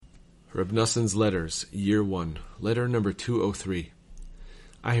Reb Noson's Letters, Year 1, Letter number 203.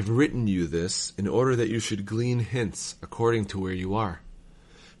 I have written you this in order that you should glean hints according to where you are.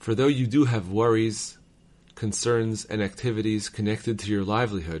 For though you do have worries, concerns, and activities connected to your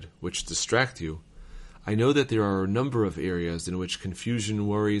livelihood which distract you, I know that there are a number of areas in which confusion,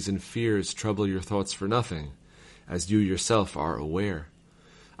 worries, and fears trouble your thoughts for nothing, as you yourself are aware.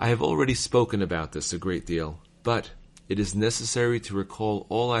 I have already spoken about this a great deal, but it is necessary to recall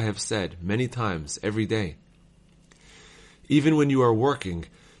all I have said many times every day. Even when you are working,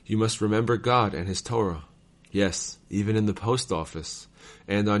 you must remember God and His Torah. Yes, even in the post office,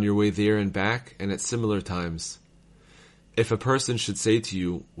 and on your way there and back, and at similar times. If a person should say to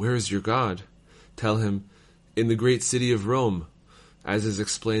you, "Where is your God?" tell him, "In the great city of Rome," as is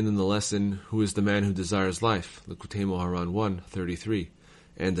explained in the lesson, "Who is the man who desires life?" Likutei Moharan 1:33,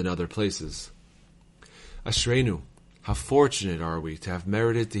 and in other places. Ashreinu, how fortunate are we to have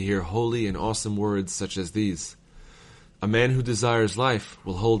merited to hear holy and awesome words such as these. A man who desires life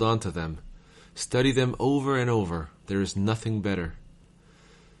will hold on to them. Study them over and over. There is nothing better.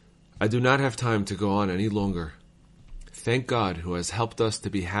 I do not have time to go on any longer. Thank God who has helped us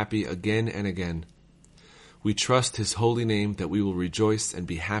to be happy again and again. We trust His holy name that we will rejoice and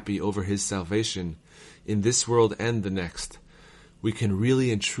be happy over His salvation in this world and the next. We can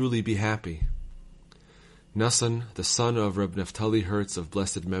really and truly be happy. Noson, the son of Reb Naftali Hertz of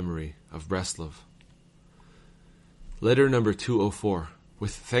blessed memory, of Breslov. Letter number 204.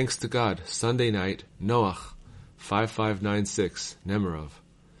 With thanks to God, Sunday night, Noach, 5596, Nemirov.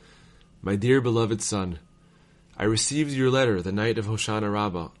 My dear beloved son, I received your letter the night of Hoshana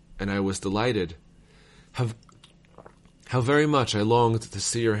Rabbah, and I was delighted. How very much I longed to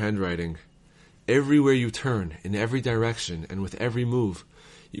see your handwriting. Everywhere you turn, in every direction, and with every move,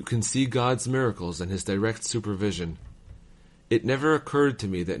 you can see God's miracles and His direct supervision. It never occurred to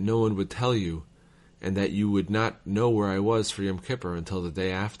me that no one would tell you, and that you would not know where I was for Yom Kippur until the day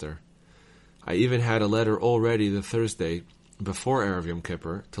after. I even had a letter all ready the Thursday before Erev Yom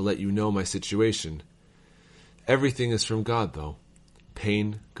Kippur to let you know my situation. Everything is from God, though.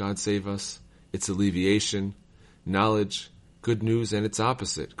 Pain, God save us, its alleviation, knowledge, good news, and its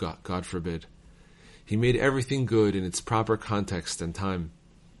opposite, God forbid. He made everything good in its proper context and time.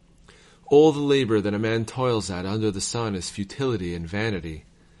 All the labor that a man toils at under the sun is futility and vanity,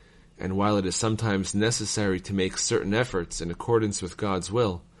 and while it is sometimes necessary to make certain efforts in accordance with God's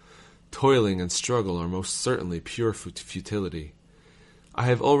will, toiling and struggle are most certainly pure futility. I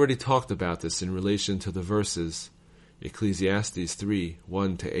have already talked about this in relation to the verses, Ecclesiastes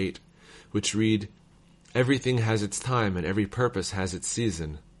 3:1-8, which read, "Everything has its time and every purpose has its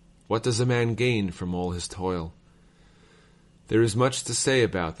season. What does a man gain from all his toil?" There is much to say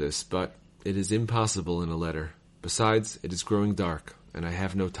about this, but it is impossible in a letter. Besides, it is growing dark, and I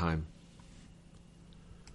have no time.